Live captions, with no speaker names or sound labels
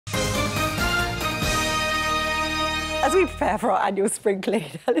As we prepare for our annual spring clean,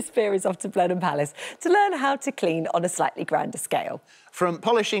 Alice Beer is off to Blenheim Palace to learn how to clean on a slightly grander scale. From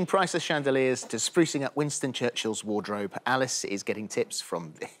polishing priceless chandeliers to sprucing up Winston Churchill's wardrobe, Alice is getting tips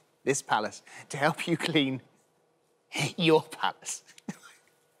from this palace to help you clean your palace.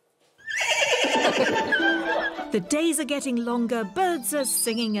 The days are getting longer, birds are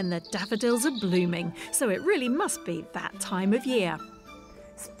singing and the daffodils are blooming, so it really must be that time of year.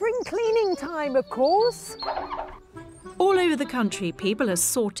 Spring cleaning time, of course. All over the country, people are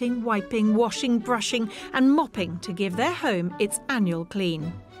sorting, wiping, washing, brushing and mopping to give their home its annual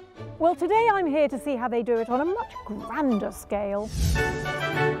clean. Well, today I'm here to see how they do it on a much grander scale.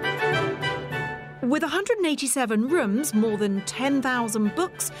 With 187 rooms, more than 10,000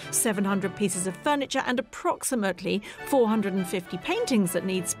 books, 700 pieces of furniture and approximately 450 paintings that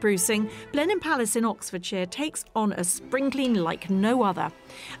need sprucing, Blenheim Palace in Oxfordshire takes on a spring clean like no other.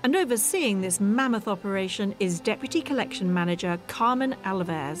 And overseeing this mammoth operation is Deputy Collection Manager Carmen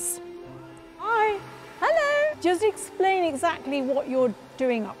Alvarez. Hi. Hello. Just explain exactly what you're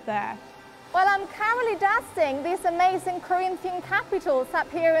doing up there. Well, I'm currently dusting these amazing Corinthian capitals up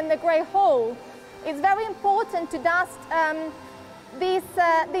here in the Grey Hall. It's very important to dust these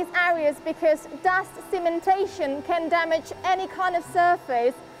areas because dust cementation can damage any kind of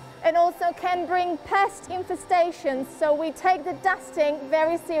surface and also can bring pest infestations, so we take the dusting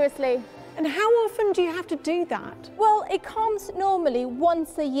very seriously. And how often do you have to do that? Well, it comes normally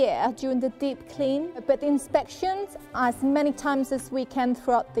once a year during the deep clean, but the inspections as many times as we can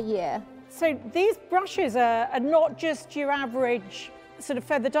throughout the year. So these brushes are not just your average sort of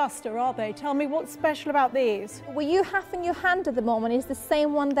feather duster, are they? Tell me what's special about these. What you have in your hand at the moment is the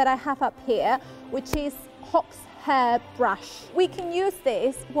same one that I have up here, which is Hock's hair brush. We can use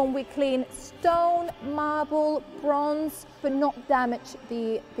this when we clean stone, marble, bronze, but not damage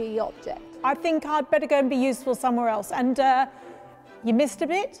the object. I think I'd better go and be useful somewhere else. And you missed a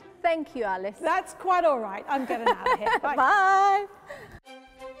bit? Thank you, Alice. That's quite all right. I'm getting out of here. Bye. Bye.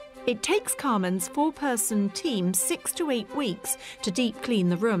 It takes Carmen's 4-person team 6 to 8 weeks to deep clean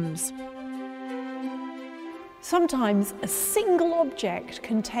the rooms. Sometimes a single object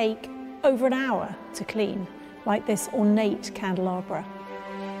can take over an hour to clean, like this ornate candelabra.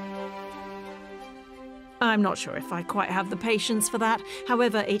 I'm not sure if I quite have the patience for that.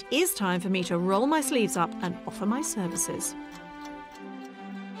 However, it is time for me to roll my sleeves up and offer my services.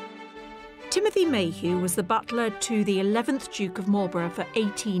 Timothy Mayhew was the butler to the 11th Duke of Marlborough for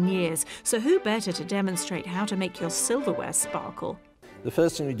 18 years, so who better to demonstrate how to make your silverware sparkle? The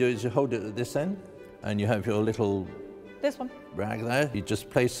first thing you do is you hold it at this end, and you have your little rag there. You just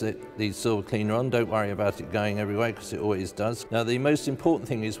place the silver cleaner on. Don't worry about it going everywhere, because it always does. Now, the most important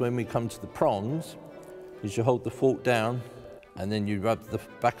thing is when we come to the prongs, is you hold the fork down, and then you rub the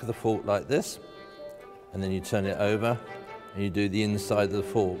back of the fork like this, and then you turn it over, and you do the inside of the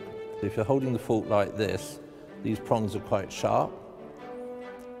fork. If you're holding the fork like this, these prongs are quite sharp,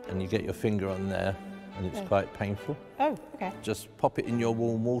 and you get your finger on there, and it's quite painful. Oh, okay. Just pop it in your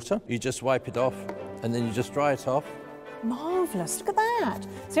warm water. You just wipe it off, and then you just dry it off. Marvellous, look at that.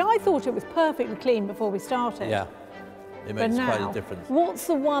 See, I thought it was perfectly clean before we started. Yeah, it makes quite a difference. What's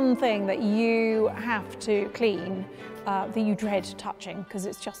the one thing that you have to clean that you dread touching because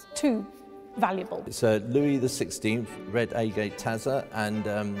it's just too valuable? It's a Louis XVI red agate tazza, and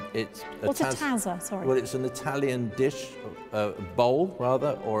it's a What's a tazza? Sorry. Well, it's an Italian dish, bowl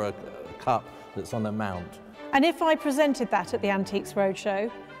rather, or a cup that's on a mount. And if I presented that at the Antiques Roadshow,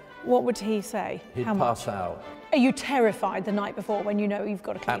 what would he say? He'd How pass much? out. Are you terrified the night before when you know you've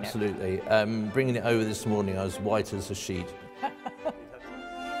got to clean Absolutely. Bringing it over this morning, I was white as a sheet.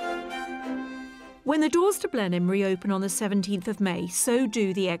 When the doors to Blenheim reopen on the 17th of May, so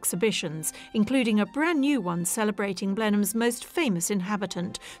do the exhibitions, including a brand new one celebrating Blenheim's most famous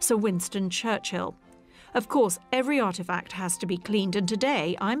inhabitant, Sir Winston Churchill. Of course, every artefact has to be cleaned, and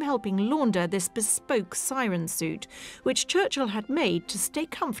today I'm helping launder this bespoke siren suit, which Churchill had made to stay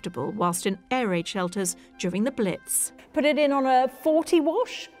comfortable whilst in air raid shelters during the Blitz. Put it in on a 40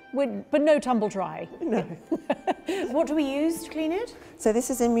 wash, but no tumble dry. No. What do we use to clean it? So this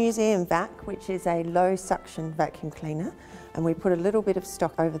is a museum vac, which is a low suction vacuum cleaner, and we put a little bit of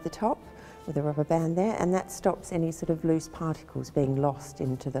stock over the top with a rubber band there, and that stops any sort of loose particles being lost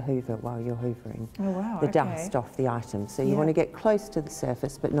into the hoover while you're hoovering. Oh wow, the dust off the item. So you want to get close to the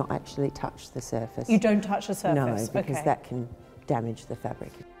surface but not actually touch the surface. You don't touch the surface? No, because that can damage the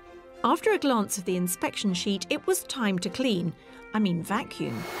fabric. After a glance at the inspection sheet, it was time to clean. I mean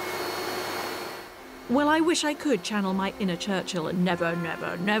vacuum. Well, I wish I could channel my inner Churchill and never,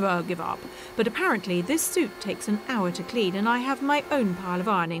 never, never give up. But apparently this suit takes an hour to clean, and I have my own pile of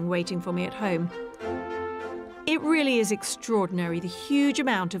ironing waiting for me at home. It really is extraordinary, the huge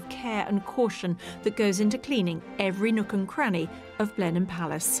amount of care and caution that goes into cleaning every nook and cranny of Blenheim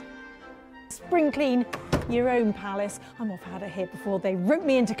Palace. Spring clean your own palace. I'm off out of here before they rope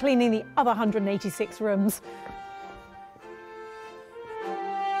me into cleaning the other 186 rooms.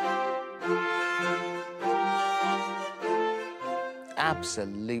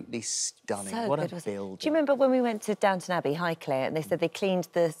 Absolutely stunning. So what good, a wasn't it? build. Do you remember when we went to Downton Abbey, Highclere, and they said they cleaned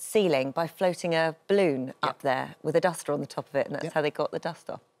the ceiling by floating a balloon up there with a duster on the top of it, and that's how they got the dust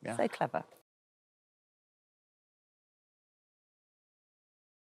off? Yeah. So clever.